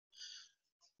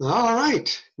All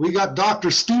right, we got Dr.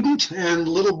 Student and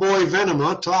Little Boy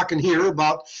Venema talking here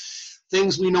about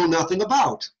things we know nothing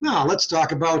about. Now, let's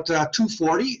talk about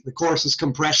 240. The course is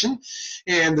compression,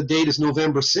 and the date is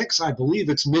November 6th. I believe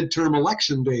it's midterm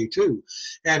election day, too.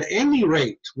 At any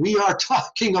rate, we are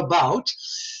talking about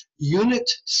Unit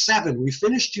 7. We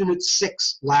finished Unit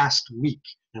 6 last week.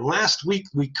 And last week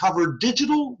we covered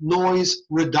digital noise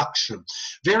reduction,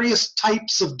 various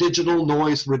types of digital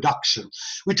noise reduction.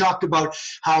 We talked about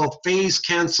how phase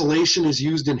cancellation is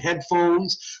used in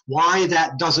headphones, why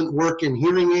that doesn't work in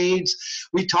hearing aids.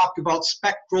 We talked about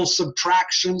spectral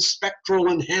subtraction,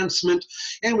 spectral enhancement,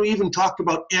 and we even talked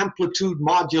about amplitude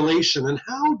modulation and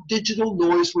how digital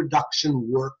noise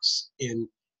reduction works in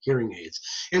hearing aids.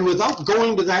 And without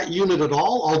going to that unit at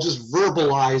all, I'll just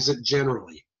verbalize it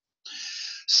generally.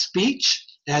 Speech,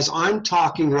 as I'm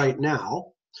talking right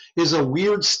now, is a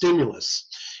weird stimulus.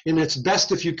 And it's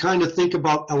best if you kind of think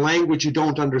about a language you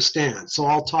don't understand. So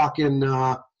I'll talk in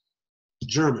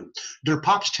German. Der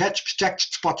Papst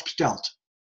bestellt.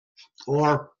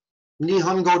 Or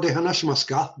Nihongo de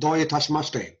Hanashimaska, Doye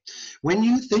Tashimashite. When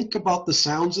you think about the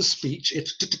sounds of speech,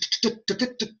 it's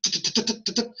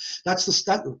that's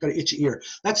the got an itchy ear.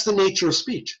 That's the nature of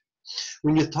speech.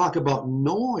 When you talk about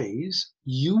noise,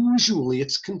 usually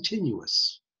it's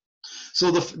continuous.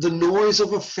 So the noise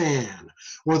of a fan,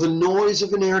 or the noise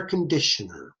of an air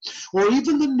conditioner, or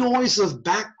even the noise of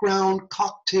background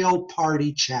cocktail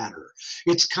party chatter.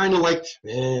 It's kind of like,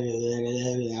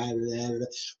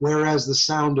 whereas the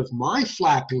sound of my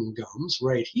flapping gums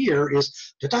right here is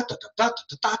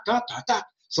da-da-da-da-da-da-da-da-da.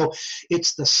 So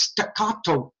it's the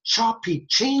staccato, choppy,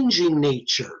 changing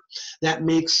nature that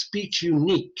makes speech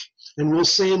unique. And we'll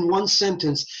say in one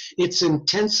sentence, its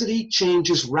intensity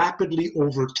changes rapidly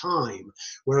over time,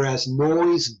 whereas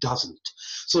noise doesn't.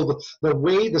 So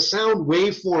the sound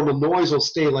waveform of noise will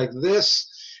stay like this,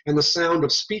 and the sound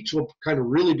of speech will kind of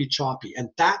really be choppy. And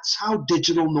that's how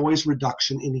digital noise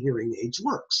reduction in hearing aids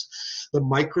works. The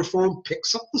microphone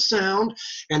picks up the sound,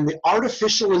 and the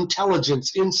artificial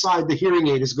intelligence inside the hearing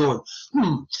aid is going,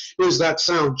 is that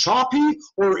sound choppy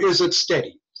or is it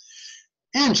steady?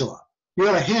 Angela, you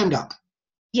had a hand up.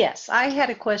 Yes, I had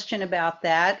a question about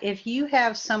that. If you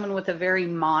have someone with a very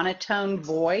monotone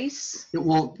voice, it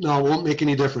won't make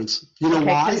any difference. You know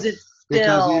why?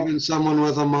 Because even someone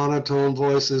with a monotone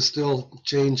voice is still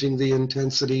changing the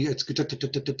intensity. It's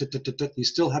you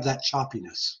still have that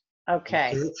choppiness.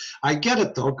 Okay. I get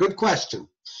it though. Good question.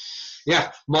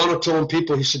 Yeah, monotone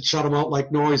people, you should shut them out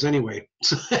like noise anyway.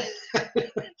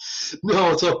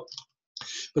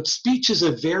 But speech is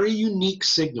a very unique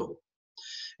signal.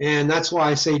 And that's why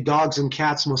I say dogs and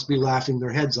cats must be laughing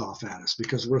their heads off at us,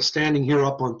 because we're standing here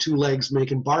up on two legs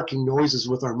making barking noises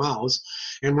with our mouths,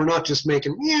 and we're not just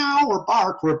making meow or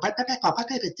bark, we're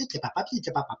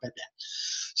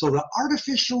so the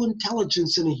artificial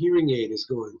intelligence in a hearing aid is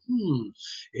going,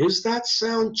 is that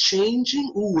sound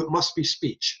changing? Ooh, it must be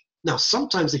speech. Now,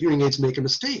 sometimes the hearing aids make a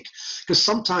mistake, because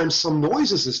sometimes some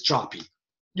noises is choppy.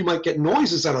 You might get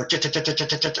noises that are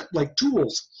like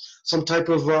tools, some type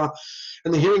of,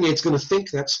 and the hearing aid's going to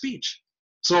think that's speech.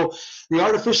 So the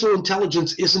artificial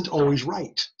intelligence isn't always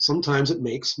right. Sometimes it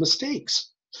makes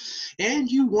mistakes. And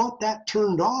you want that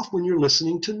turned off when you're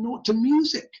listening to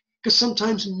music, because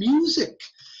sometimes music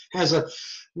has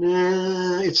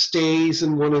it stays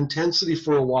in one intensity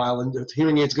for a while, and the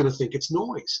hearing aid's going to think it's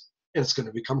noise, and it's going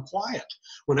to become quiet,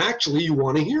 when actually you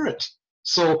want to hear it.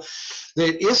 So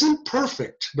it isn't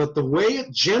perfect, but the way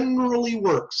it generally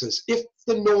works is if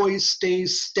the noise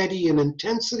stays steady in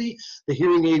intensity, the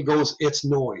hearing aid goes, it's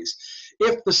noise.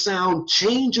 If the sound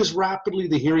changes rapidly,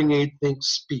 the hearing aid thinks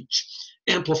speech.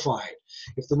 Amplified.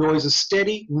 If the noise is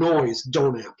steady, noise,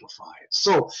 don't amplify it.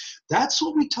 So that's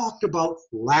what we talked about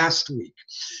last week.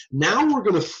 Now we're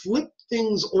going to flip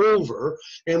things over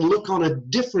and look on a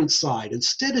different side.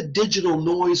 Instead of digital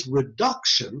noise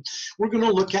reduction, we're going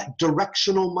to look at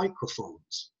directional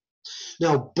microphones.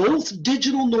 Now, both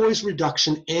digital noise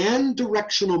reduction and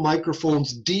directional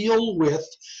microphones deal with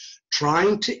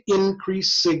trying to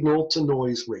increase signal to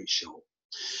noise ratio.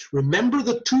 Remember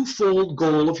the twofold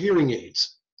goal of hearing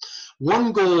aids.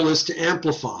 One goal is to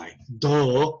amplify,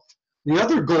 duh. The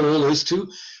other goal is to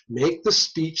make the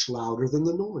speech louder than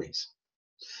the noise.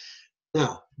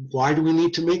 Now, why do we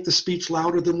need to make the speech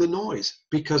louder than the noise?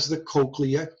 Because the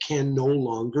cochlea can no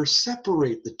longer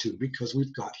separate the two, because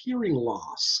we've got hearing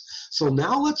loss. So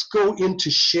now let's go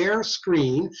into share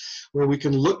screen, where we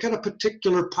can look at a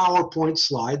particular PowerPoint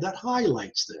slide that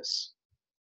highlights this.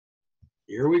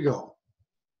 Here we go.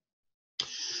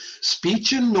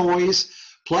 Speech and noise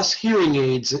plus hearing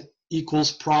aids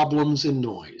equals problems in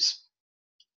noise.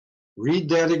 Read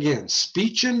that again.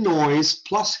 Speech and noise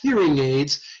plus hearing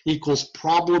aids equals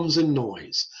problems in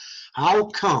noise. How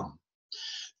come?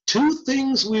 Two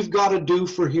things we've got to do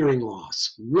for hearing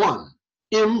loss. One,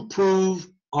 improve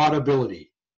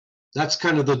audibility. That's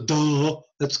kind of the duh,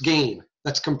 that's gain,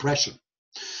 that's compression.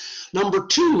 Number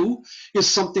two is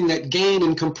something that gain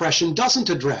and compression doesn't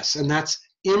address, and that's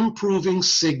improving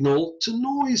signal to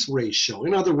noise ratio.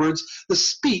 In other words, the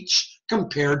speech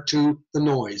compared to the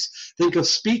noise. Think of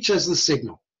speech as the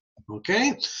signal,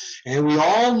 okay? And we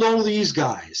all know these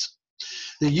guys.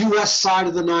 The US side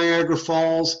of the Niagara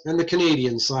Falls and the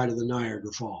Canadian side of the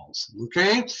Niagara Falls,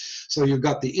 okay? So you've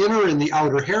got the inner and the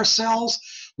outer hair cells.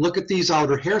 Look at these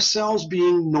outer hair cells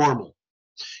being normal.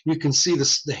 You can see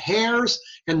the hairs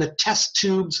and the test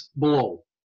tubes below.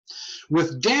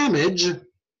 With damage,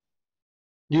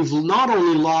 you've not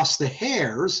only lost the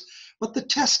hairs, but the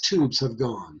test tubes have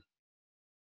gone.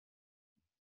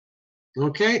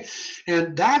 Okay?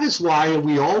 And that is why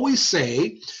we always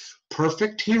say,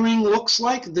 perfect hearing looks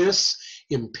like this,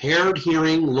 impaired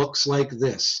hearing looks like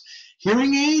this.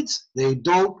 Hearing aids, they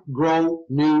don't grow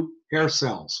new hair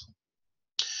cells.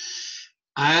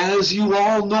 As you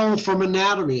all know from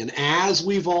anatomy, and as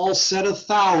we've all said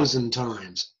 1,000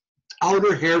 times,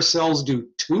 outer hair cells do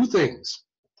two things.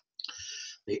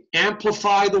 They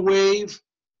amplify the wave,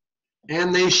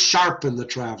 and they sharpen the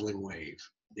traveling wave.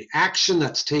 The action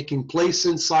that's taking place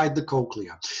inside the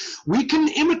cochlea. We can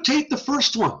imitate the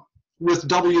first one with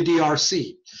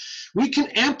WDRC. We can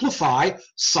amplify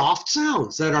soft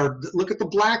sounds that are, look at the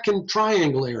black and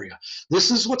triangle area.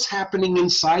 This is what's happening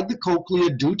inside the cochlea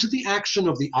due to the action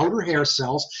of the outer hair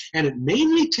cells, and it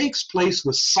mainly takes place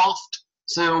with soft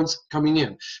sounds coming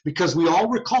in, because we all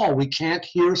recall we can't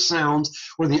hear sounds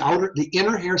where the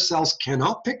inner hair cells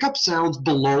cannot pick up sounds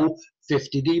below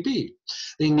 50 dB.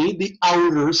 They need the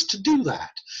outers to do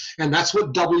that. And that's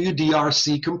what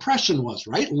WDRC compression was,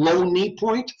 right? Low knee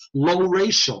point, low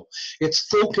ratio. Its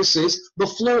focus is the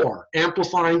floor,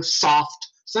 amplifying soft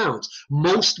sounds.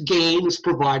 Most gain is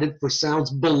provided for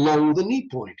sounds below the knee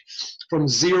point, from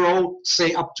 0,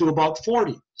 say, up to about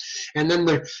 40. And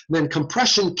then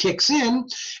compression kicks in,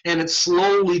 and it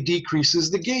slowly decreases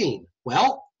the gain.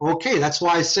 Well, okay, that's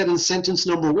why I said in sentence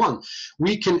number 1,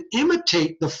 we can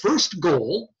imitate the first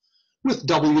goal with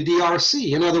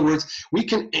WDRC. In other words, we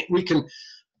can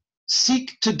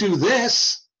seek to do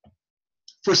this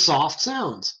for soft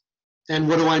sounds. And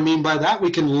what do I mean by that? We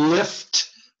can lift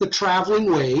the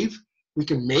traveling wave, we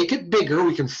can make it bigger,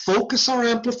 we can focus our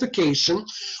amplification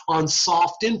on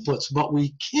soft inputs, but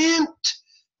we can't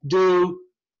do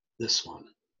this one.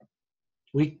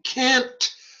 We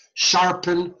can't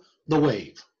sharpen the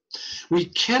wave. We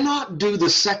cannot do the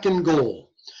second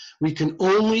goal. We can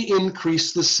only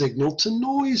increase the signal to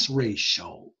noise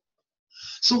ratio.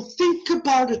 So think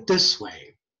about it this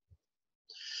way.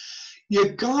 You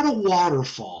got a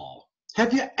waterfall.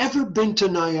 Have you ever been to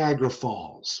Niagara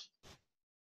Falls?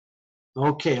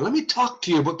 Okay, let me talk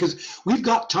to you because we've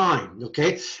got time,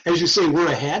 okay? As you say, we're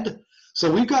ahead.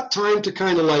 So we've got time to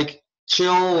kind of like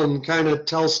chill and kind of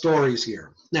tell stories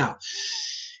here. Now,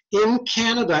 in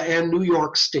Canada and New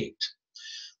York State,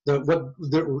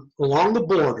 along the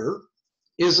border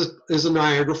is a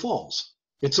Niagara Falls.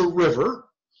 It's a river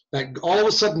that all of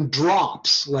a sudden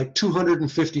drops like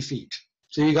 250 feet.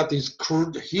 So you got these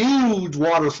huge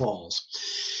waterfalls.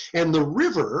 And the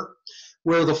river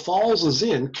where the falls is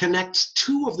in connects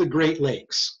 2 of the Great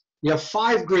Lakes. You have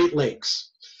 5 Great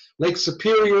Lakes: Lake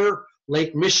Superior,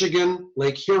 Lake Michigan,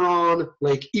 Lake Huron,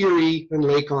 Lake Erie, and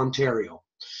Lake Ontario.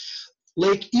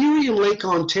 Lake Erie and Lake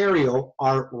Ontario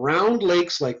are round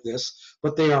lakes like this,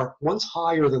 but they are one's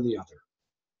higher than the other.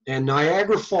 And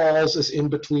Niagara Falls is in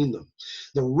between them.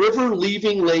 The river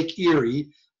leaving Lake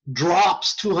Erie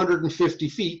drops 250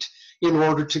 feet in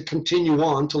order to continue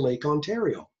on to Lake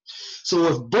Ontario. So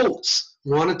if boats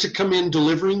wanted to come in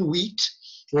delivering wheat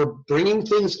or bringing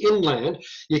things inland,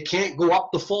 you can't go up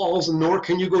the falls, and nor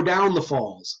can you go down the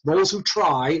falls. Those who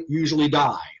try usually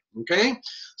die, okay?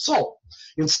 So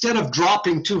instead of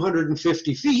dropping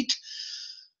 250 feet,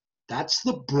 that's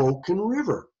the broken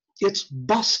river. It's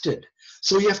busted.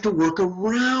 So you have to work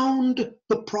around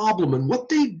the problem. And what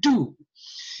they do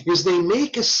is they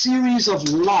make a series of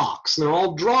locks. Now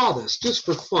I'll draw this just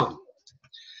for fun.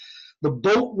 The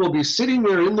boat will be sitting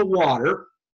there in the water.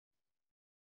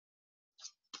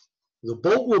 The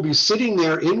boat will be sitting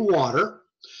there in water.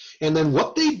 And then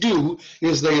what they do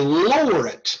is they lower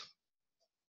it.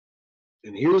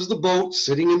 And here's the boat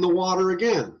sitting in the water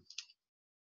again.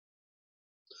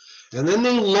 And then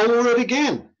they lower it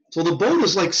again. So the boat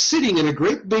is like sitting in a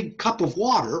great big cup of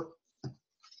water.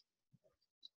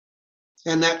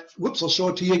 And that, whoops, I'll show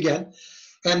it to you again.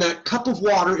 And that cup of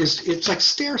water it's like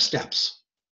stair steps.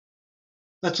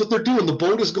 That's what they're doing. The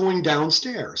boat is going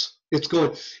downstairs.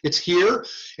 It's here,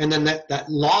 and then that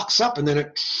locks up, and then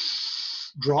it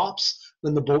drops.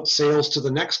 Then the boat sails to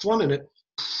the next one, and it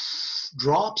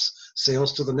drops,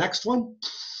 sails to the next one,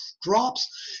 drops,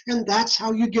 and that's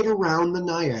how you get around the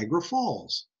Niagara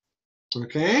Falls.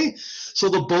 Okay, so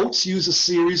the boats use a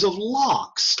series of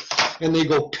locks, and they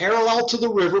go parallel to the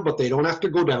river, but they don't have to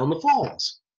go down the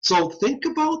falls. So think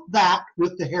about that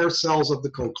with the hair cells of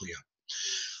the cochlea.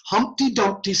 Humpty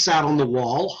Dumpty sat on the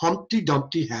wall. Humpty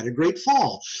Dumpty had a great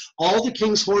fall. All the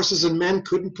king's horses and men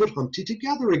couldn't put Humpty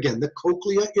together again. The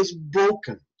cochlea is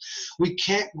broken. We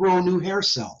can't grow new hair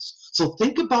cells. So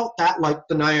think about that like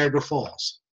the Niagara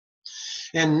Falls.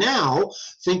 And now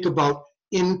think about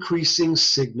increasing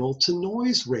signal to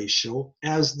noise ratio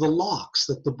as the locks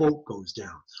that the boat goes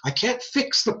down. I can't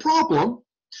fix the problem,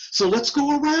 so let's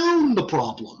go around the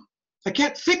problem. I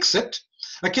can't fix it.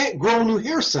 I can't grow new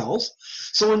hair cells.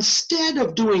 So instead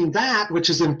of doing that, which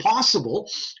is impossible,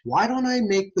 why don't I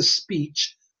make the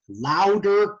speech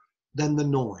louder than the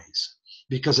noise?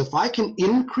 Because if I can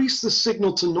increase the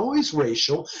signal to noise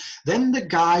ratio, then the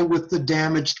guy with the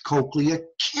damaged cochlea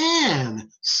can,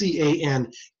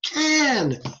 C-A-N,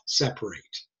 can separate.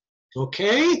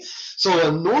 Okay? So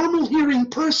a normal hearing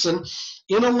person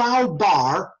in a loud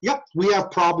bar, yep, we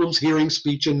have problems hearing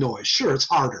speech and noise. Sure, it's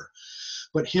harder.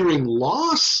 But hearing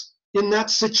loss in that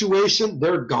situation,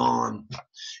 they're gone.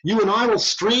 You and I will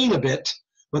strain a bit,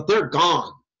 but they're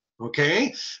gone.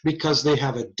 Okay, because they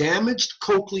have a damaged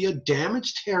cochlea,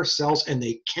 damaged hair cells, and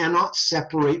they cannot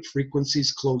separate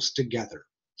frequencies close together.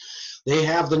 They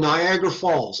have the Niagara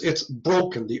Falls. It's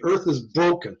broken. The earth is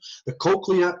broken. The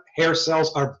cochlea hair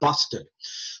cells are busted.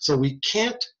 So we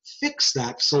can't fix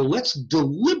that. So let's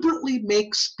deliberately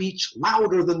make speech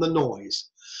louder than the noise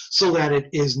so that it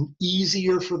is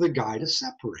easier for the guy to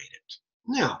separate it.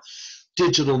 Now,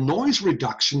 digital noise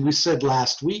reduction, we said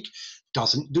last week,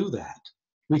 doesn't do that.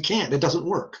 We can't. It doesn't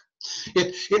work.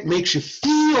 It makes you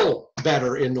feel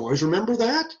better in noise. Remember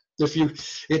that?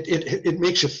 It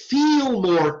makes you feel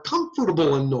more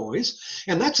comfortable in noise,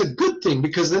 and that's a good thing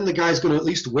because then the guy's going to at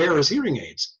least wear his hearing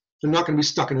aids. They're not going to be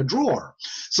stuck in a drawer.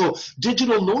 So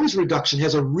digital noise reduction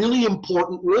has a really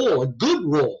important role, a good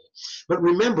role. But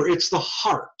remember, it's the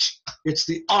heart. It's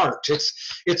the art.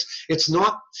 It's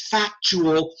not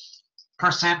factual.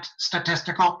 Percent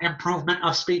statistical improvement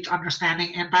of speech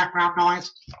understanding in background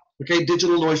noise. Okay,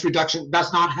 digital noise reduction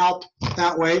does not help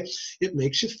that way. It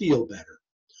makes you feel better.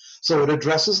 So it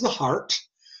addresses the heart,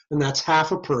 and that's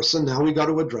half a person. Now we got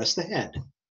to address the head.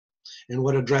 And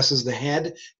what addresses the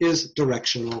head is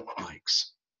directional mics.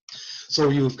 So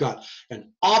you've got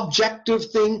an objective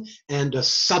thing and a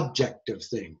subjective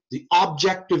thing. The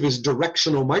objective is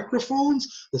directional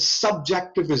microphones. The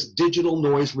subjective is digital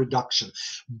noise reduction.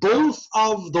 Both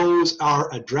of those are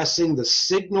addressing the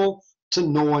signal to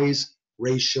noise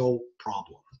ratio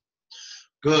problem.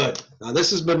 Good. Now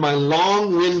this has been my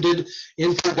long-winded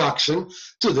introduction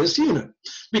to this unit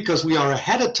because we are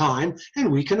ahead of time and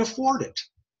we can afford it.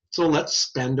 So let's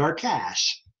spend our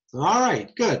cash. All right,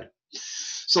 good.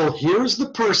 So here's the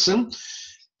person,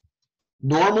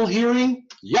 normal hearing,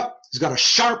 yep, he's got a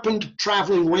sharpened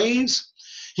traveling waves.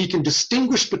 He can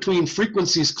distinguish between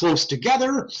frequencies close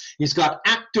together. He's got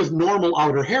active normal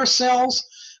outer hair cells.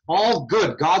 All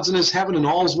good, God's in his heaven and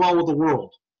all's well with the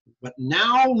world. But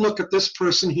now look at this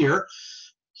person here,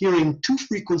 hearing two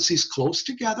frequencies close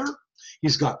together.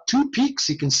 He's got two peaks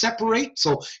he can separate,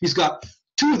 so he's got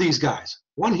two of these guys.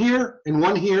 One here and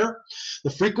one here.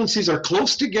 The frequencies are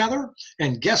close together,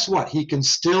 and guess what? He can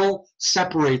still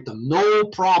separate them, no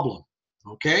problem,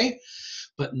 okay?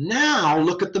 But now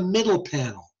look at the middle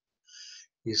panel.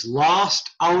 He's lost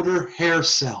outer hair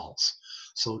cells.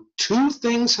 So two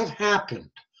things have happened.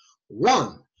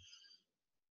 One,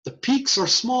 the peaks are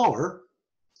smaller,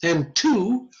 and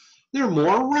two, they're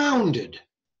more rounded.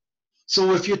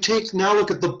 So if you take, now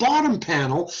look at the bottom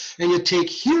panel, and you take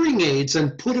hearing aids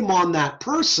and put them on that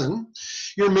person,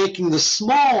 you're making the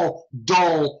small,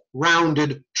 dull,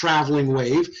 rounded traveling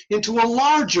wave into a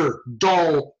larger,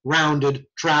 dull, rounded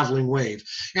traveling wave.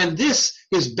 And this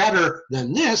is better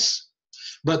than this,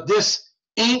 but this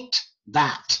ain't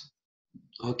that,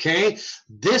 okay?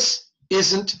 This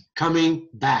isn't coming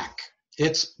back.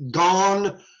 It's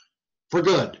gone for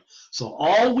good. So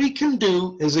all we can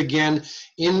do is, again,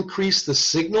 increase the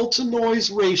signal to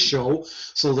noise ratio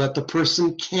so that the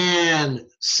person can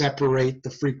separate the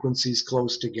frequencies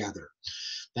close together.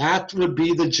 That would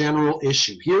be the general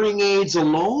issue. Hearing aids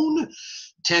alone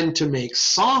tend to make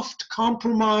soft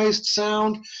compromised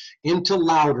sound into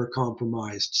louder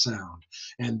compromised sound.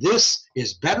 And this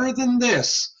is better than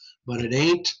this, but it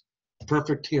ain't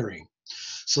perfect hearing.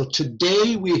 So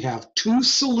today we have two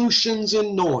solutions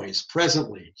in noise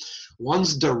presently.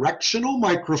 One's directional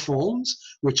microphones,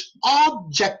 which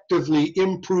objectively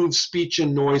improve speech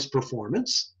and noise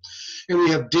performance. And we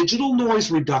have digital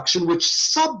noise reduction, which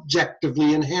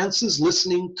subjectively enhances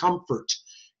listening comfort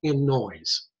in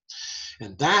noise.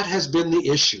 And that has been the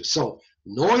issue. So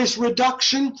noise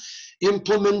reduction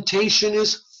implementation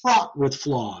is fraught with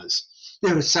flaws.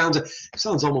 You know, it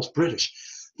sounds almost British.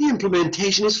 The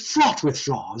implementation is fraught with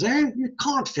flaws. You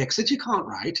can't fix it. You can't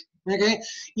write. Okay,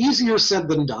 easier said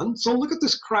than done. So look at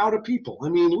this crowd of people. I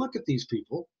mean, look at these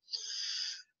people.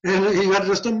 And you got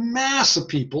just a mass of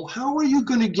people. How are you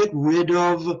going to get rid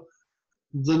of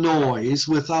the noise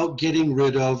without getting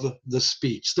rid of the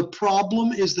speech? The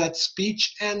problem is that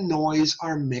speech and noise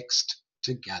are mixed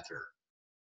together.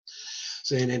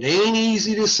 So, and it ain't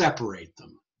easy to separate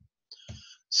them.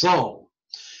 So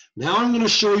now I'm going to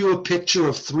show you a picture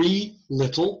of three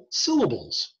little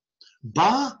syllables.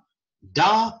 Ba,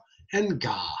 da, and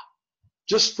ga.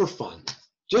 Just for fun.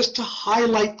 Just to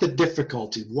highlight the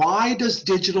difficulty. Why does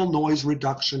digital noise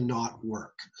reduction not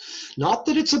work? Not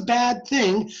that it's a bad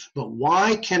thing, but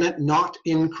why can it not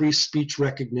increase speech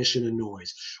recognition and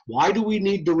noise? Why do we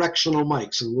need directional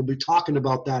mics? And we'll be talking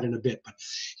about that in a bit. But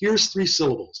here's three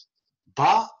syllables.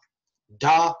 Ba,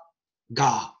 da,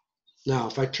 ga. Now,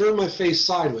 if I turn my face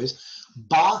sideways,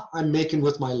 ba, I'm making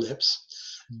with my lips.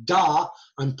 Da,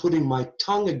 I'm putting my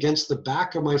tongue against the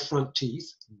back of my front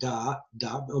teeth. Da,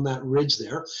 da, on that ridge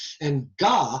there. And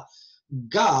ga,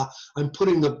 ga, I'm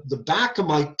putting the back of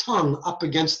my tongue up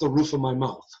against the roof of my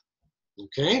mouth.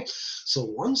 Okay? So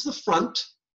one's the front,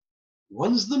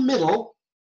 one's the middle,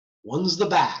 one's the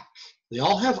back. They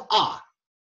all have ah.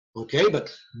 Okay?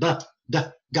 But ba,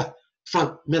 da, ga.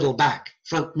 Front, middle, back,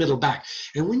 front, middle, back.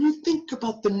 And when you think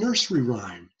about the nursery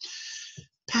rhyme,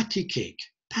 patty cake,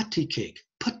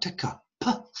 pataka,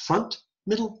 pa, front,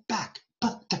 middle, back,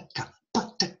 pataka,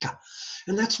 pataka.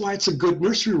 And that's why it's a good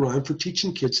nursery rhyme for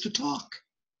teaching kids to talk.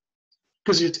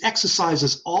 Because it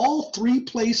exercises all three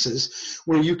places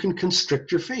where you can constrict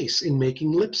your face in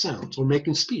making lip sounds or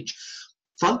making speech.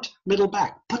 Front, middle,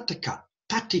 back, pataka.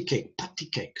 Patty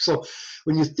cake. So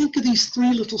when you think of these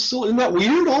three little syllables, isn't that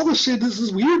weird? All this shit, this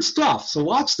is weird stuff. So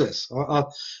watch this.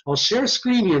 I'll share a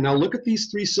screen here. Now look at these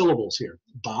three syllables here.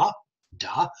 Ba,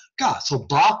 da, ga. So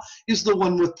ba is the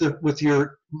one with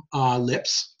your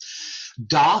lips.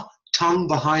 Da, tongue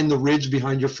behind the ridge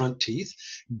behind your front teeth.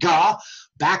 Ga,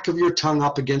 back of your tongue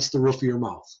up against the roof of your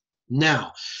mouth.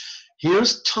 Now,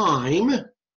 here's time.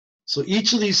 So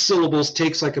each of these syllables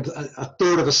takes like a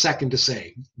third of a second to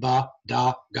say. Ba,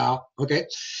 da, ga, okay?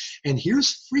 And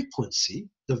here's frequency,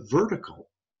 the vertical.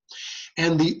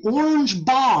 And the orange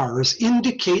bars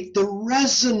indicate the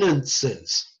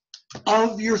resonances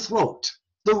of your throat,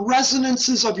 the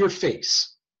resonances of your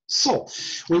face. So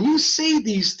when you say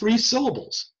these three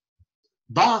syllables,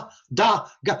 ba, da,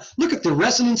 ga, look at the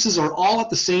resonances are all at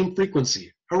the same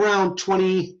frequency, around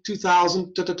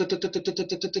 22,000.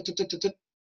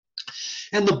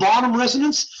 And the bottom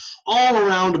resonance, all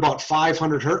around about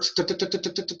 500 hertz. So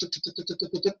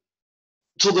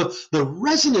the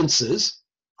resonances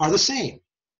are the same.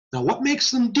 Now, what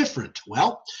makes them different?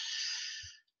 Well,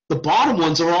 the bottom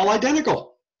ones are all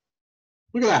identical.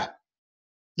 Look at that.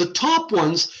 The top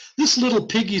ones, this little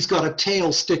piggy's got a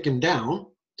tail sticking down.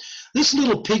 This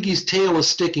little piggy's tail is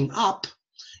sticking up.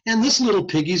 And this little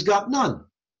piggy's got none.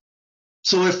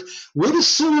 So what is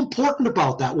so important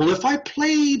about that? Well, if I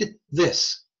played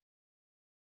this,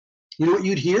 you know what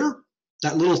you'd hear?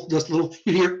 You'd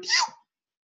hear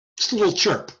just a little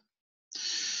chirp.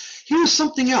 Here's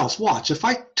something else. Watch. If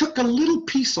I took a little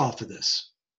piece off of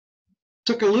this,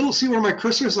 see where my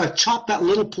cursor is? I chopped that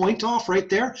little point off right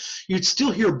there, you'd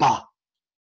still hear ba.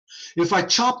 If I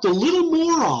chopped a little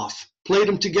more off, played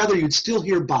them together, you'd still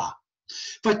hear ba.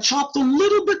 If I chopped a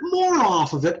little bit more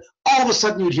off of it, all of a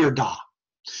sudden you'd hear da.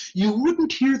 You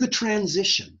wouldn't hear the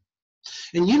transition.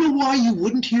 And you know why you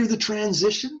wouldn't hear the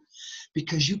transition?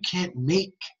 Because you can't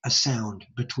make a sound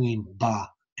between ba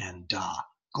and da.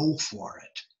 Go for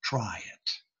it. Try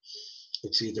it.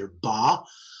 It's either ba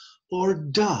or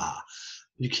da.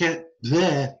 You can't,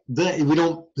 it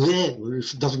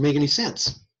doesn't make any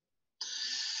sense.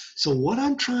 So what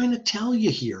I'm trying to tell you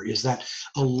here is that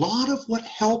a lot of what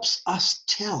helps us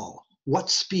tell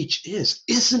what speech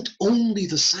isn't only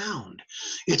the sound.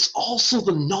 It's also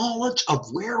the knowledge of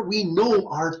where we know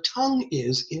our tongue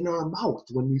is in our mouth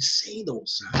when we say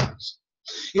those sounds.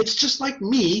 It's just like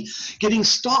me getting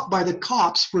stopped by the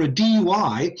cops for a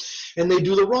DUI, and they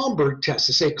do the Romberg test.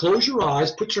 They say, close your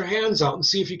eyes, put your hands out, and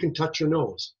see if you can touch your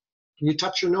nose. Can you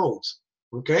touch your nose?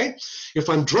 Okay? If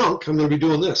I'm drunk, I'm going to be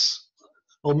doing this.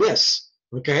 I'll miss.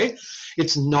 Okay?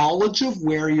 It's knowledge of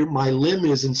where my limb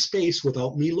is in space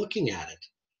without me looking at it.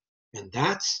 And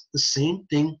that's the same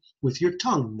thing with your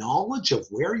tongue. Knowledge of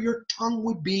where your tongue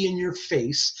would be in your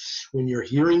face when you're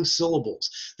hearing syllables.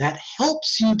 That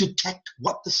helps you detect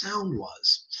what the sound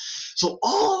was. So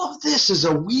all of this is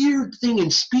a weird thing in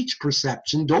speech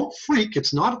perception. Don't freak.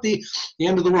 It's not at the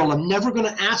end of the world. I'm never going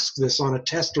to ask this on a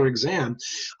test or exam.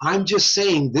 I'm just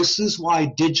saying this is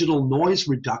why digital noise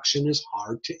reduction is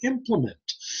hard to implement.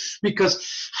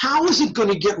 Because how is it going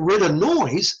to get rid of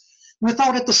noise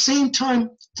without at the same time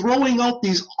throwing out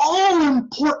these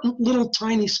all-important little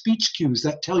tiny speech cues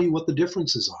that tell you what the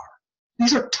differences are?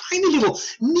 These are tiny little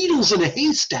needles in a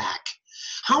haystack.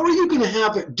 How are you going to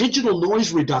have a digital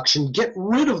noise reduction get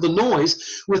rid of the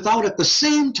noise without at the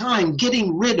same time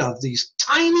getting rid of these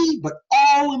tiny but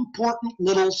all-important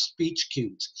little speech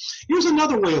cues? Here's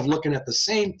another way of looking at the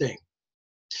same thing.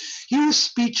 Here's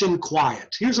speech in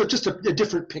quiet. Here's just a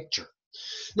different picture.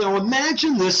 Now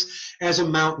imagine this as a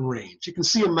mountain range. You can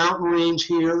see a mountain range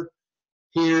here,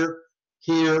 here,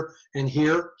 here, and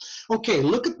here. Okay,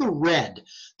 look at the red.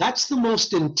 That's the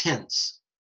most intense.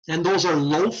 And those are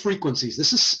low frequencies.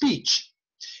 This is speech.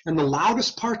 And the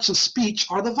loudest parts of speech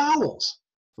are the vowels,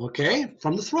 okay,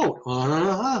 from the throat.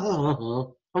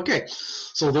 Okay,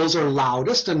 so those are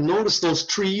loudest. And notice those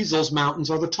trees, those mountains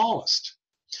are the tallest.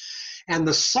 And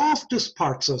the softest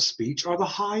parts of speech are the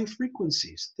high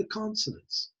frequencies, the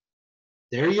consonants.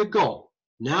 There you go.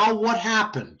 Now what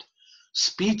happened?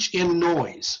 Speech in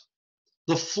noise.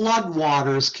 The flood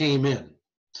waters came in.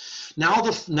 Now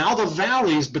the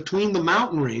valleys between the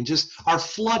mountain ranges are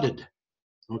flooded.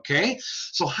 Okay?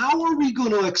 So how are we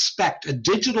going to expect a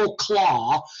digital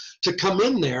claw to come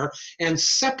in there and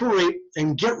separate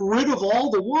and get rid of all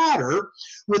the water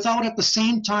without at the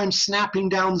same time snapping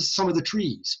down some of the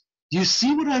trees? Do you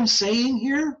see what I'm saying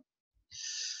here?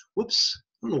 Whoops,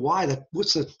 I don't know why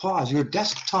what's the pause? Your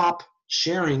desktop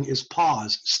sharing is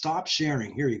pause. Stop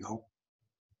sharing. Here you go.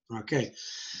 Okay.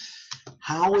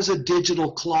 How is a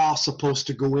digital claw supposed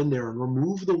to go in there and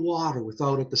remove the water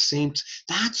without at the same time?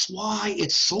 That's why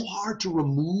it's so hard to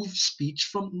remove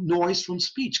noise from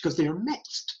speech, because they are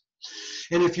mixed.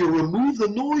 And if you remove the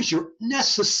noise, you're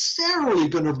necessarily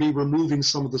going to be removing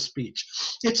some of the speech.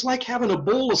 It's like having a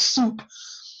bowl of soup,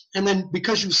 and then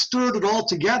because you stirred it all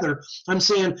together, I'm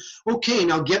saying, okay,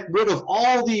 now get rid of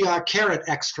all the carrot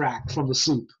extract from the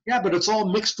soup. Yeah, but it's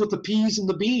all mixed with the peas and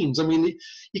the beans. I mean,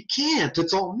 you can't.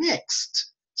 It's all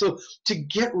mixed. So to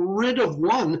get rid of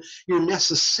one, you're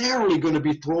necessarily going to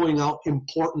be throwing out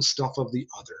important stuff of the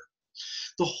other.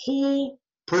 The whole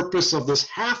purpose of this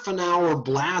half-an-hour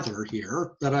blather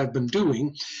here that I've been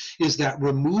doing is that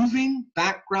removing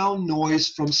background noise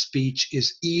from speech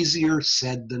is easier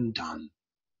said than done.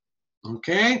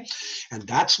 Okay? And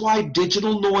that's why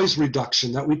digital noise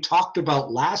reduction that we talked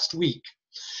about last week,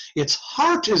 its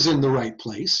heart is in the right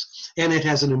place, and it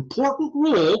has an important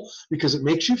role because it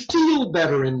makes you feel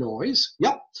better in noise.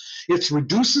 Yep. It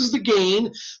reduces the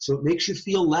gain, so it makes you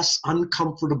feel less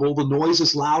uncomfortable. The noise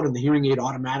is loud and the hearing aid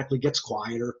automatically gets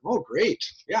quieter. Oh, great.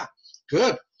 Yeah,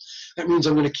 good. That means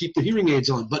I'm going to keep the hearing aids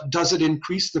on. But does it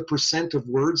increase the percent of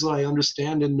words that I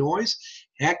understand in noise?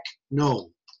 Heck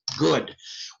no. Good.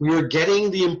 We are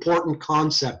getting the important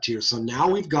concept here. So now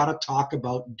we've got to talk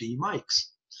about D mics.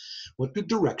 What do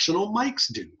directional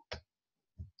mics do?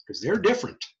 Because they're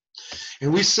different.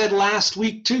 And we said last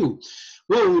week too,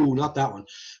 whoa, not that one.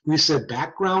 We said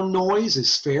background noise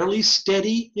is fairly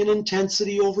steady in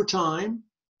intensity over time,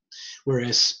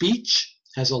 whereas speech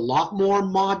has a lot more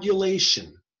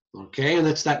modulation. Okay, and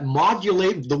it's that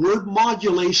modulate. The word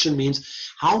modulation means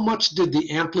how much did the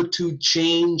amplitude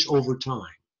change over time.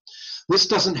 This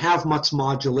doesn't have much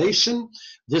modulation.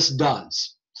 This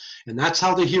does. And that's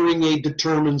how the hearing aid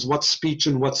determines what's speech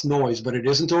and what's noise. But it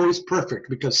isn't always perfect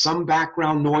because some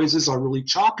background noises are really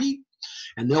choppy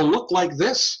and they'll look like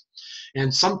this.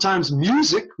 And sometimes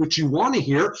music, which you want to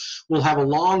hear, will have a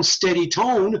long, steady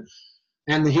tone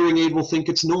and the hearing aid will think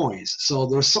it's noise. So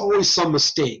there's always some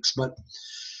mistakes, but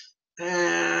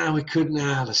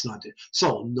let's not do it.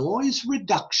 So noise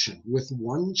reduction with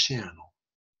one channel.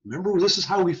 Remember, this is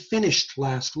how we finished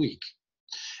last week.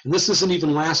 And this isn't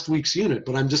even last week's unit,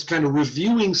 but I'm just kind of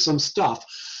reviewing some stuff.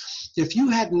 If you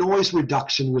had noise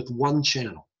reduction with one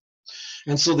channel,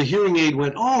 and so the hearing aid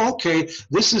went, oh, okay,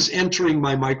 this is entering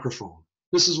my microphone.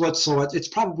 This is what, so it's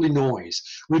probably noise.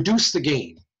 Reduce the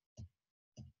gain.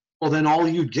 Well, then all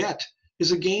you'd get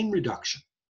is a gain reduction,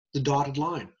 the dotted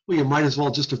line. Well, you might as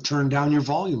well just have turned down your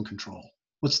volume control.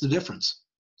 What's the difference?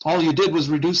 All you did was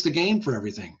reduce the gain for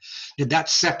everything. Did that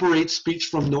separate speech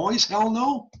from noise? Hell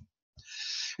no.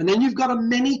 And then you've got a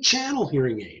many-channel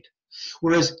hearing aid,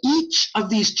 whereas each of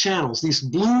these channels, these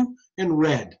blue and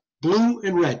red,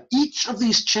 each of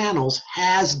these channels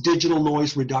has digital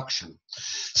noise reduction.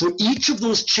 So each of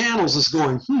those channels is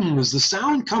going, is the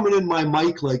sound coming in my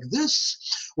mic like this,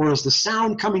 or is the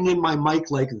sound coming in my mic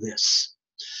like this?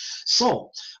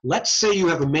 So let's say you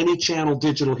have a many-channel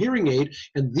digital hearing aid,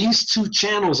 and these two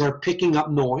channels are picking up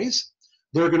noise.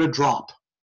 They're going to drop.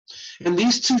 And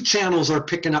these two channels are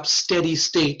picking up steady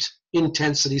state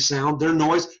intensity sound. Their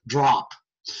noise drop.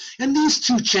 And these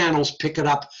two channels pick it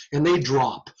up and they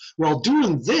drop. Well,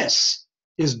 doing this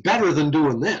is better than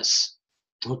doing this.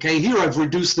 Okay, here I've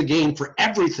reduced the gain for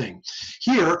everything.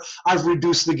 Here I've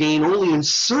reduced the gain only in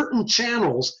certain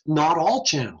channels, not all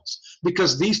channels,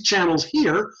 because these channels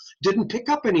here didn't pick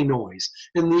up any noise,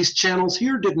 and these channels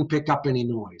here didn't pick up any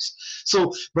noise.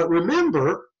 So, but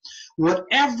remember,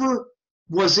 whatever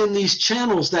was in these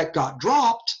channels that got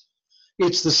dropped,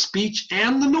 it's the speech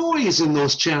and the noise in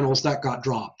those channels that got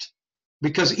dropped,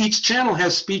 because each channel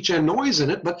has speech and noise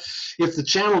in it. But if the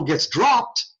channel gets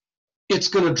dropped, it's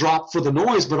going to drop for the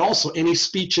noise, but also any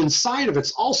speech inside of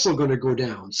it's also going to go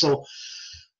down. So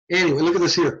anyway, look at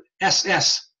this here.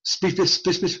 SS, speech,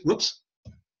 whoops.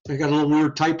 I got a little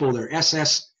weird typo there.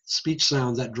 SS, speech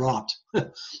sounds, that dropped.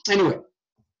 Anyway,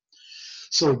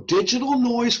 so digital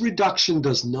noise reduction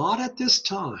does not at this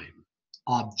time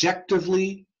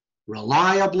objectively,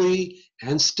 reliably,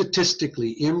 and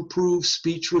statistically improve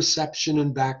speech reception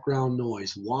and background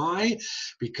noise. Why?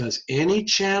 Because any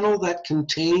channel that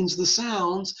contains the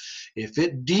sounds, if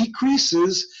it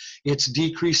decreases, it's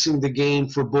decreasing the gain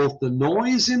for both the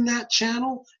noise in that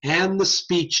channel and the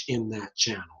speech in that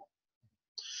channel.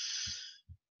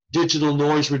 Digital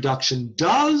noise reduction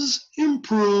does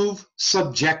improve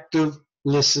subjective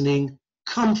listening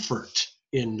comfort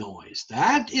in noise.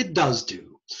 That it does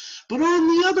do. But on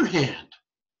the other hand,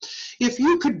 if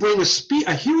you could bring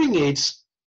a hearing aid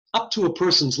up to a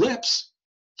person's lips,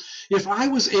 if I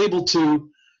was able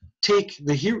to take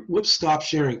the stop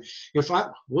sharing. If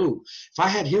I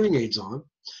had hearing aids on,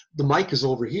 the mic is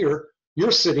over here,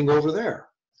 you're sitting over there.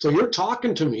 So you're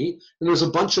talking to me, and there's a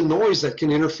bunch of noise that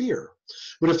can interfere.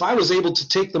 But if I was able to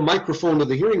take the microphone of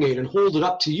the hearing aid and hold it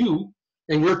up to you,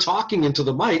 and you're talking into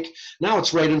the mic, now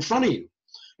it's right in front of you.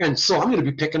 And so I'm going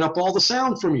to be picking up all the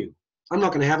sound from you. I'm not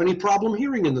going to have any problem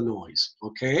hearing in the noise,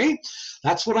 okay?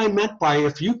 That's what I meant by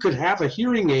if you could have a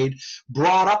hearing aid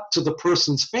brought up to the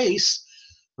person's face,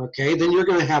 okay, then you're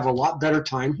going to have a lot better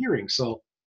time hearing. So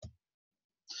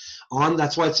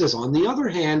that's why it says, on the other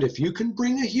hand, if you can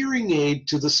bring a hearing aid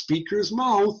to the speaker's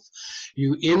mouth,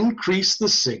 you increase the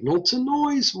signal to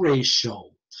noise ratio.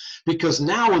 Because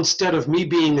now, instead of me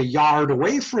being a yard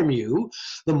away from you,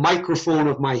 the microphone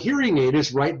of my hearing aid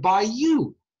is right by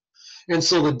you. And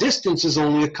so the distance is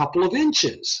only a couple of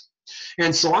inches.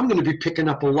 And so I'm going to be picking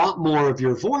up a lot more of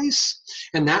your voice,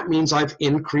 and that means I've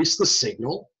increased the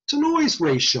signal to noise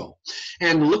ratio.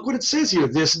 And look what it says here.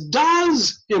 This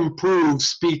does improve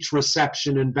speech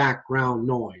reception and background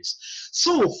noise.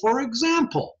 So, for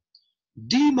example,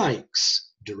 D mics,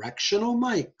 directional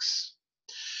mics,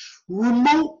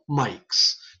 remote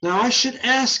mics. Now, I should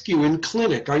ask you in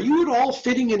clinic, are you at all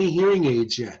fitting any hearing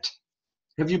aids yet?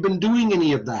 Have you been doing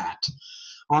any of that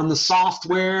on the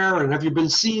software? And have you been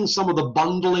seeing some of the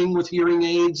bundling with hearing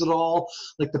aids at all?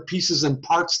 Like the pieces and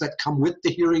parts that come with the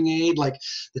hearing aid, like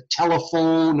the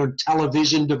telephone or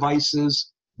television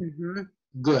devices? Mm-hmm.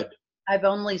 Good. I've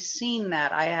only seen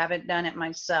that. I haven't done it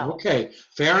myself. Okay,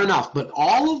 fair enough. But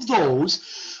all of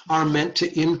those are meant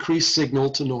to increase signal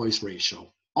to noise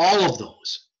ratio. All of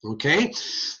those. Okay,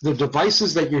 the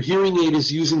devices that your hearing aid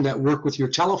is using that work with your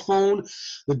telephone,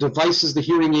 the devices the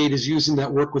hearing aid is using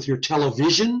that work with your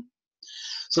television.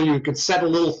 So you can set a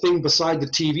little thing beside the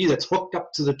TV that's hooked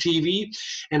up to the TV,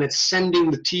 and it's sending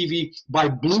the TV by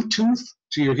Bluetooth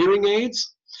to your hearing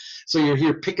aids. So you're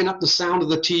here picking up the sound of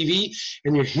the TV,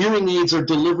 and your hearing aids are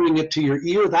delivering it to your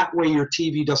ear. That way your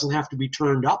TV doesn't have to be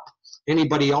turned up.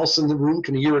 Anybody else in the room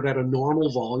can hear it at a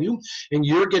normal volume, and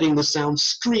you're getting the sound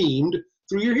streamed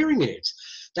through your hearing aids.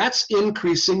 That's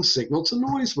increasing signal to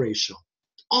noise ratio.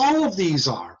 All of these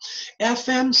are.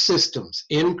 FM systems,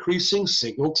 increasing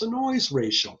signal to noise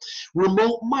ratio.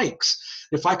 Remote mics.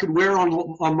 If I could wear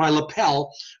on my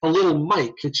lapel a little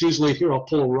mic, it's usually, here I'll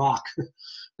pull a rock,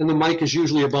 and the mic is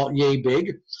usually about yay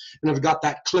big, and I've got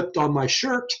that clipped on my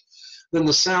shirt, then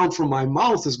the sound from my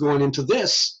mouth is going into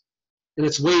this, And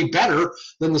it's way better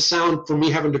than the sound from me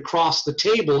having to cross the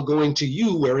table going to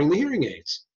you wearing the hearing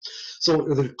aids. So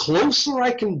the closer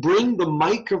I can bring the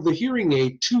mic of the hearing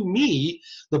aid to me,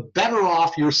 the better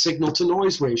off your signal to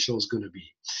noise ratio is going to be.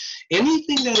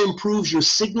 Anything that improves your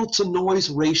signal to noise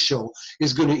ratio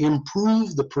is going to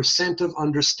improve the percent of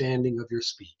understanding of your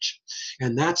speech.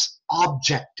 And that's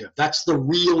objective. That's the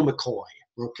real McCoy,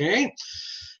 okay?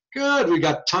 Good, we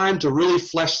got time to really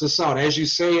flesh this out. As you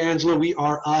say, Angela, we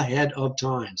are ahead of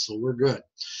time, so we're good.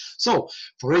 So,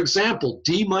 for example,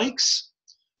 D mics,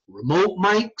 remote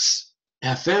mics,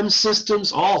 FM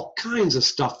systems, all kinds of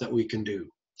stuff that we can do.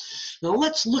 Now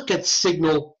let's look at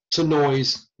signal to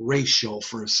noise ratio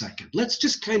for a second. Let's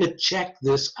just kind of check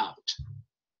this out.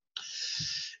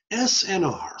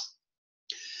 SNR.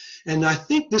 And I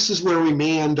think this is where we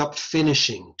may end up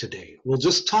finishing today. We'll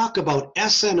just talk about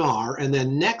SNR, and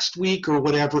then next week or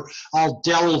whatever, I'll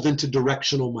delve into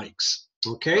directional mics.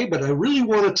 Okay, but I really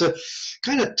wanted to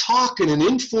kind of talk in an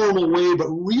informal way, but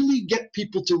really get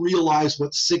people to realize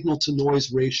what signal to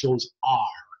noise ratios are.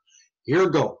 Here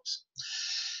goes.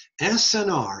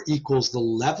 SNR equals the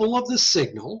level of the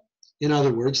signal, in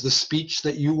other words, the speech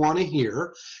that you want to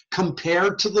hear,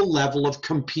 compared to the level of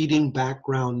competing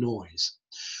background noise.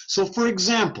 So for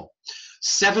example,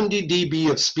 70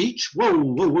 dB of speech,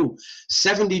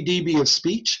 70 dB of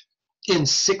speech in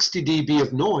 60 dB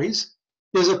of noise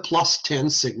is a +10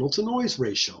 signal to noise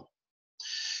ratio.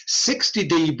 60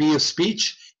 dB of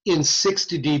speech in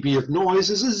 60 dB of noise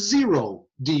is a 0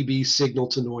 dB signal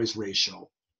to noise ratio.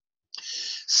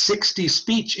 60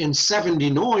 speech in 70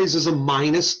 noise is a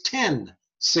 -10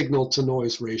 signal to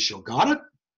noise ratio. Got it?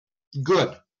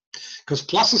 Good. Because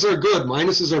pluses are good,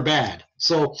 minuses are bad.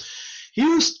 So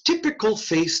here's typical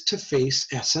face-to-face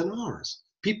SNRs.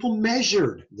 People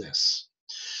measured this.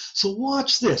 So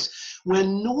watch this.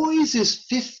 When noise is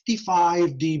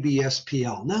 55 dB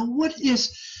SPL, now what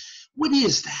is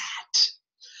that?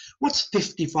 What's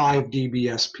 55 dB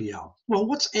SPL? Well,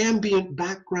 what's ambient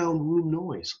background room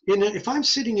noise? If I'm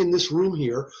sitting in this room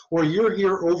here, or you're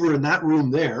here over in that room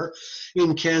there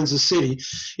in Kansas City,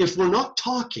 if we're not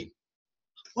talking,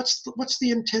 what's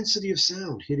the intensity of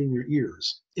sound hitting your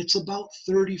ears? It's about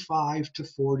 35 to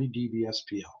 40 dB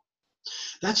SPL.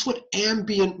 That's what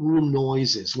ambient room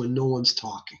noise is when no one's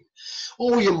talking.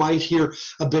 Oh, you might hear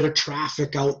a bit of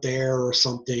traffic out there or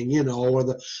something, you know, or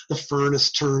the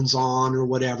furnace turns on or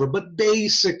whatever. But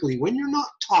basically, when you're not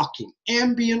talking,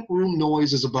 ambient room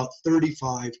noise is about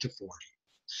 35 to 40.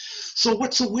 So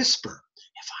what's a whisper?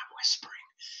 If I'm whispering,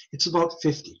 it's about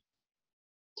 50.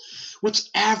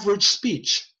 What's average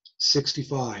speech?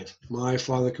 65. My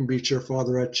father can beat your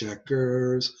father at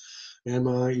checkers. And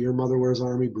your mother wears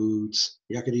army boots.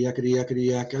 Yakety, yakety, yakety,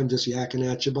 yak. I'm just yakking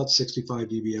at you, about 65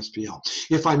 dB SPL.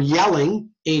 If I'm yelling,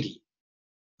 80.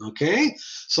 Okay?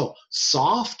 So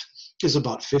soft is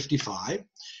about 55.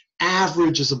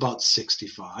 Average is about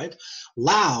 65.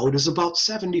 Loud is about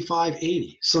 75,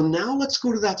 80. So now let's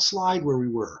go to that slide where we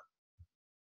were.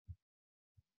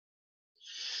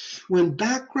 When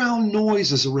background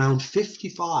noise is around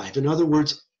 55, in other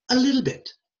words, a little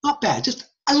bit, not bad, just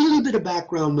a little bit of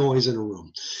background noise in a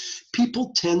room,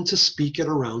 people tend to speak at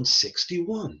around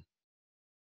 61.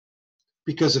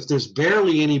 Because if there's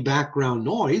barely any background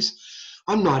noise,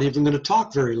 I'm not even going to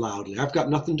talk very loudly. I've got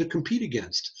nothing to compete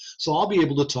against. So I'll be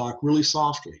able to talk really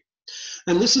softly.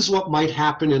 And this is what might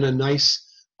happen in a nice,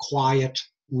 quiet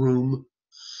room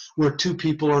where two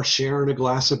people are sharing a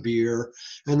glass of beer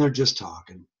and they're just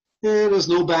talking. And there's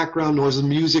no background noise. The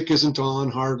music isn't on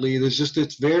hardly.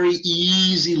 It's very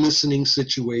easy listening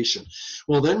situation.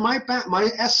 Well, then my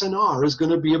SNR is going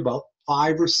to be about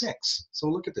 5 or 6. So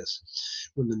look at this.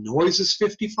 When the noise is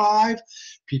 55,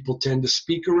 people tend to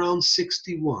speak around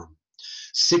 61.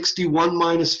 61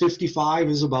 minus 55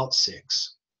 is about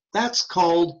 6. That's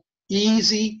called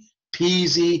easy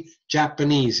peasy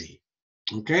Japanesey.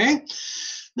 Okay?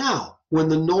 Now, when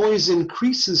the noise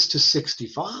increases to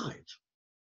 65,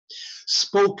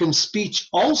 spoken speech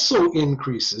also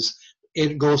increases.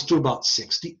 It goes to about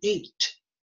 68.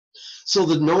 So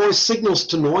the noise signals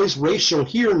to noise ratio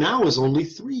here now is only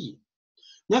 3.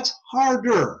 That's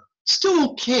harder.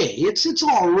 Still okay. It's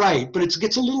all right, but it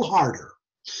gets a little harder.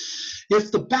 If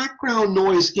the background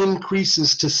noise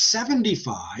increases to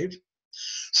 75,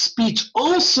 speech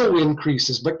also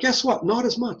increases, but guess what? Not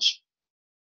as much.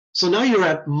 So now you're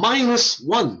at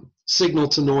 -1 signal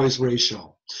to noise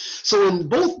ratio. So in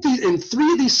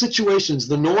 3 of these situations,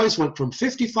 the noise went from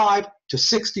 55 to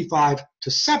 65 to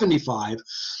 75,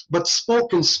 but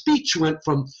spoken speech went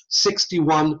from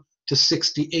 61 to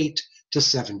 68 to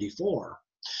 74.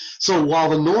 So while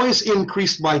the noise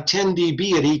increased by 10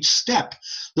 dB at each step,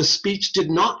 the speech did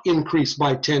not increase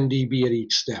by 10 dB at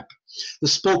each step. The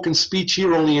spoken speech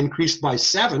here only increased by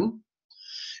 7,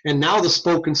 and now the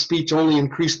spoken speech only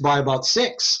increased by about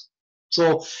 6.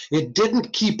 So it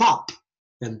didn't keep up,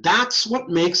 and that's what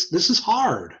makes this is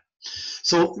hard.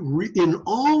 So in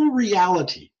all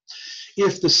reality,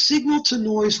 if the signal to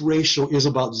noise ratio is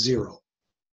about 0,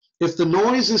 if the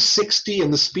noise is 60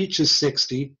 and the speech is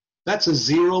 60, that's a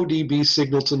 0 dB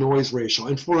signal to noise ratio.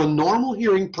 And for a normal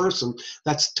hearing person,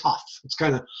 that's tough. It's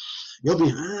kind of, you'll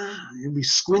be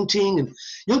squinting and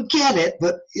you'll get it,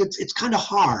 but it's kind of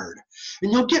hard.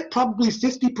 And you'll get probably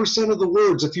 50% of the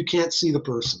words if you can't see the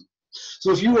person.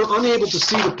 So if you were unable to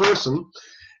see the person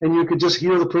and you could just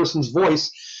hear the person's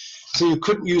voice, so you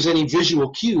couldn't use any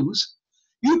visual cues,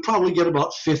 you'd probably get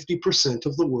about 50%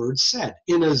 of the words said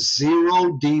in a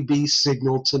 0 dB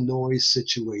signal to noise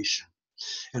situation.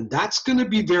 And that's going to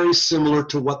be very similar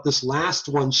to what this last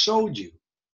one showed you.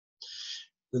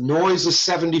 The noise is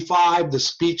 75, the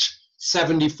speech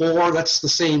 74, that's the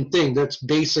same thing. That's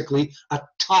basically a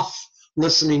tough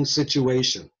listening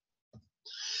situation.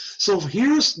 So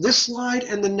here's this slide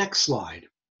and the next slide,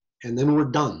 and then we're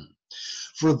done.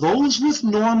 For those with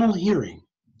normal hearing,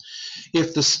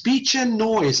 if the speech and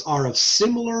noise are of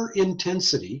similar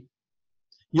intensity,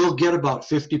 you'll get about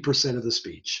 50% of the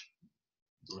speech.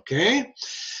 Okay?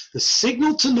 The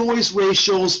signal to noise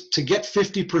ratios to get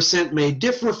 50% may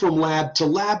differ from lab to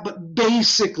lab, but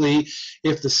basically,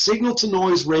 if the signal to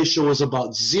noise ratio is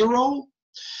about 0,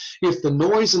 if the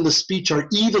noise and the speech are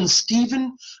even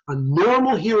Steven, a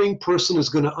normal hearing person is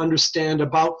going to understand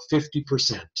about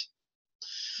 50%.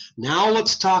 Now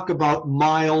let's talk about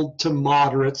mild to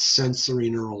moderate sensory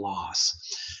neural loss.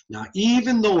 Now,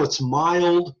 even though it's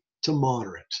mild to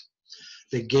moderate,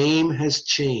 the game has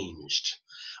changed.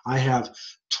 I have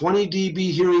 20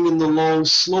 dB hearing in the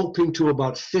lows, sloping to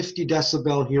about 50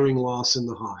 decibel hearing loss in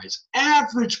the highs.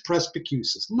 Average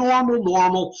presbycusis,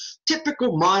 normal,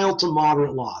 typical mild to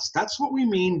moderate loss. That's what we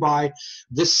mean by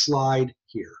this slide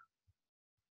here.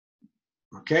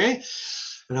 Okay?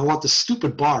 And I want the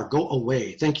stupid bar, go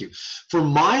away, thank you. For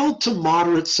mild to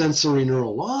moderate sensory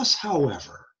neural loss,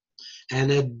 however, an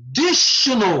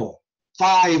additional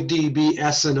 5 dB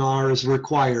SNR is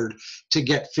required to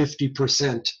get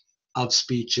 50% of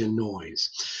speech and noise.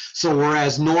 So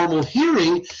whereas normal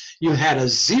hearing, you had a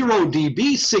 0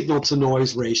 dB signal to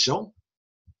noise ratio,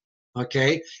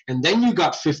 okay, and then you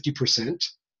got 50%.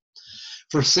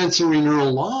 For sensory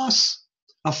neural loss,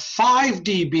 a 5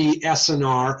 dB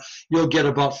SNR, you'll get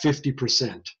about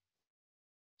 50%.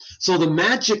 So the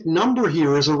magic number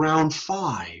here is around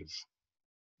 5.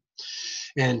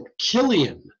 And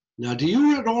Killian, now do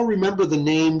you at all remember the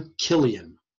name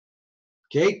Killian?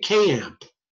 Okay, K-amp.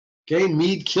 Okay,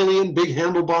 Meade Killian, big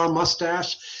handlebar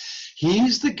mustache.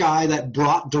 He's the guy that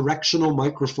brought directional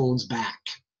microphones back.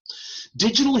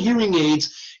 Digital hearing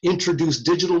aids introduced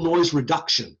digital noise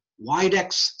reduction.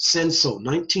 Widex Senso,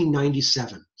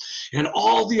 1997. And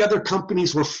all the other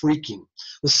companies were freaking.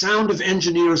 The sound of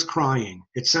engineers crying.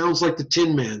 It sounds like the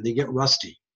Tin Man. They get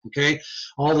rusty. Okay?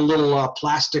 All the little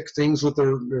plastic things with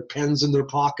their pens in their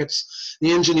pockets.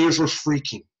 The engineers were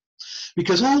freaking.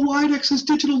 Because, oh, Widex has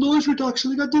digital noise reduction.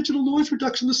 They got digital noise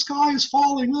reduction. The sky is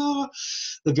falling. Oh.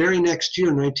 The very next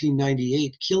year,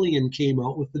 1998, Killian came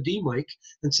out with the D-Mic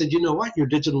and said, you know what? Your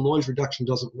digital noise reduction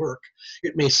doesn't work.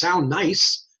 It may sound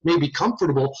nice, may be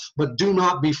comfortable, but do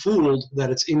not be fooled that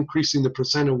it's increasing the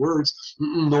percent of words.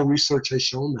 No research has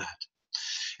shown that.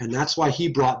 And that's why he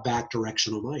brought back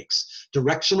directional mics.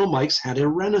 Directional mics had a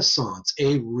renaissance,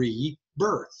 a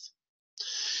rebirth.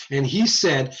 And he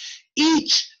said,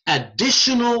 each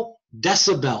additional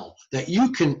decibel that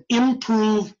you can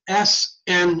improve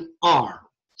SNR,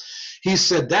 he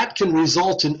said that can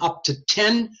result in up to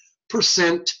 10%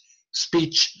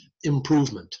 speech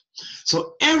improvement.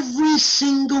 So every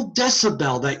single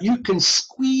decibel that you can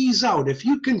squeeze out, if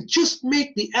you can just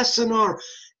make the SNR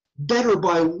better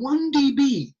by 1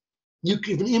 dB, you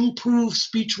can improve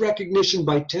speech recognition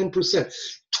by 10%.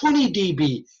 20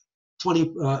 dB,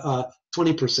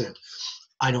 20%.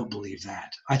 I don't believe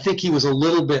that. I think he was a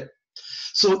little bit.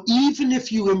 So even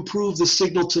if you improve the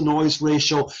signal to noise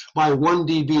ratio by 1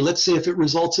 dB, let's say if it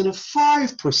results in a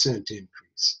 5%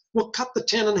 increase, we'll cut the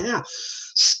 10 in half.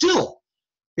 Still,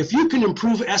 if you can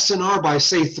improve SNR by,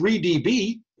 say, 3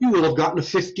 dB, you will have gotten a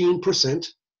 15%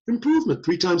 improvement.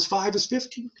 3 times 5 is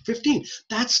 15.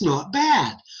 That's not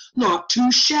bad, not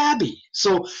too shabby.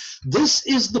 So this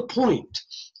is the point.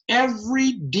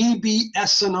 Every dB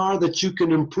SNR that you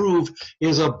can improve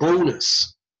is a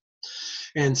bonus.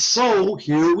 And so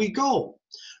here we go.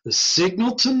 the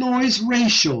signal to noise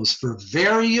ratios for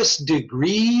various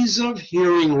degrees of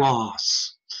hearing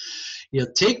loss. You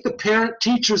take the Parent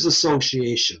Teachers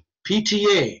Association,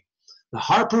 PTA, the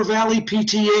Harper Valley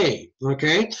PTA,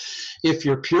 okay? If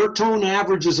your pure tone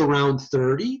average is around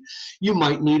 30, you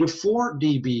might need a 4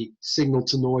 dB signal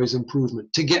to noise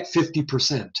improvement to get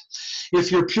 50%.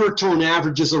 If your pure tone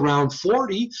average is around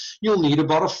 40, you'll need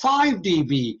about a 5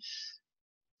 dB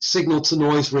signal to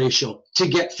noise ratio to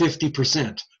get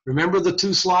 50%. Remember the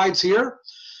two slides here?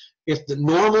 If the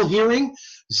normal hearing,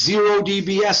 0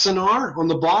 dB SNR on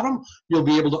the bottom, you'll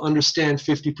be able to understand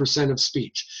 50% of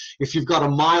speech. If you've got a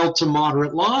mild to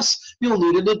moderate loss, you'll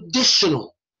need an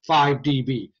additional 5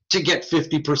 dB to get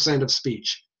 50% of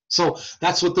speech. So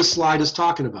that's what this slide is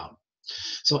talking about.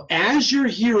 So as your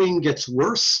hearing gets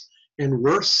worse and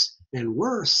worse and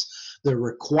worse, the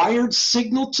required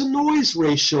signal to noise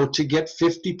ratio to get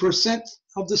 50%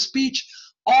 of the speech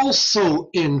also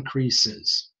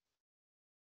increases.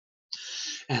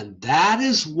 And that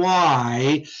is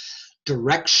why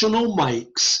directional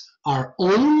mics are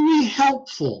only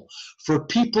helpful for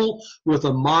people with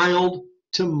a mild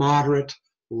to moderate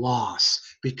loss,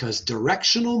 because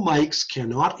directional mics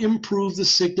cannot improve the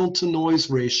signal to noise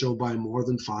ratio by more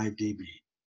than 5 dB.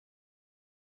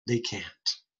 They can't.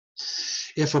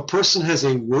 If a person has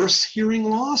a worse hearing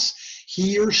loss,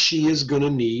 he or she is going to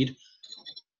need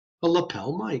a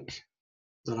lapel mic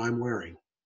that I'm wearing.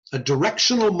 A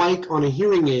directional mic on a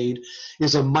hearing aid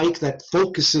is a mic that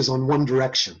focuses on one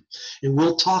direction. And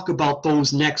we'll talk about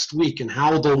those next week and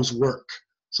how those work.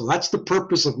 So that's the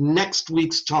purpose of next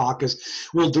week's talk, is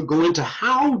we'll go into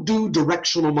how do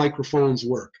directional microphones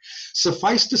work.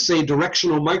 Suffice to say,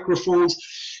 directional microphones,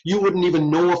 you wouldn't even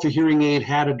know if a hearing aid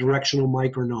had a directional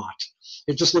mic or not.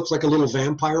 It just looks like a little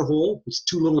vampire hole. It's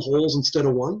 2 little holes instead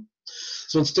of 1.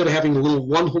 So instead of having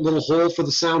one little hole for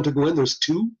the sound to go in, there's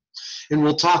 2. And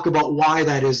we'll talk about why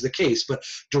that is the case. But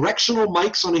directional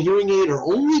mics on a hearing aid are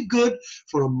only good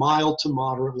for a mild to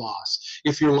moderate loss.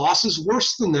 If your loss is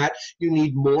worse than that, you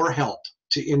need more help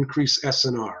to increase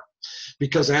SNR.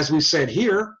 Because as we said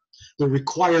here, the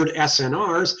required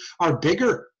SNRs are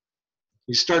bigger.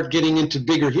 You start getting into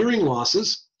bigger hearing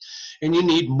losses, and you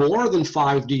need more than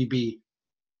 5 dB.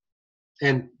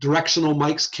 And directional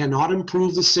mics cannot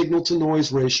improve the signal to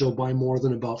noise ratio by more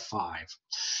than about 5.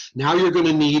 Now you're going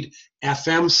to need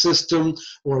FM system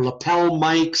or lapel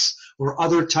mics or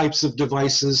other types of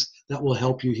devices that will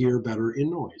help you hear better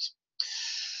in noise.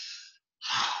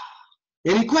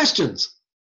 Any questions?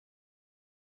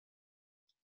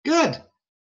 Good.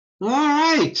 All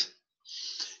right.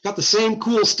 Got the same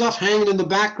cool stuff hanging in the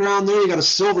background there. You got a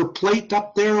silver plate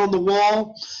up there on the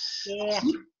wall. Yeah.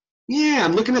 Yeah,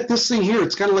 I'm looking at this thing here.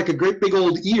 It's kind of like a great big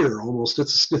old ear almost.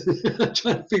 It's I'm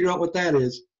trying to figure out what that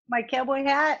is. My cowboy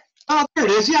hat. Oh, there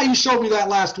it is. Yeah, you showed me that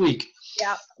last week.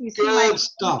 Yeah. You see Good my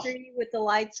stuff. tree with the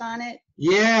lights on it?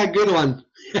 Yeah, good one.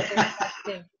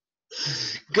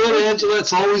 Good, Angela.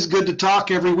 It's always good to talk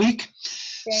every week.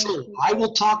 Thank So you. I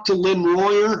will talk to Lynn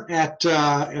Royer at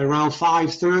around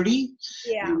 5:30.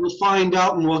 Yeah. And we'll find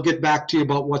out, and we'll get back to you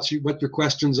about what your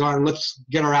questions are, and let's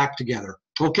get our act together.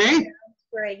 Okay?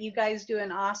 Great. You guys do an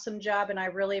awesome job, and I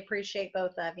really appreciate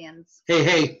both of you.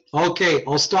 Hey. Okay,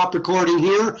 I'll stop recording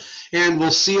here, and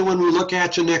we'll see you when we look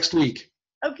at you next week.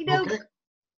 Okie doke. Okay?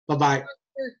 Bye-bye.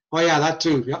 Oh, yeah, that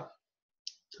too. Yep.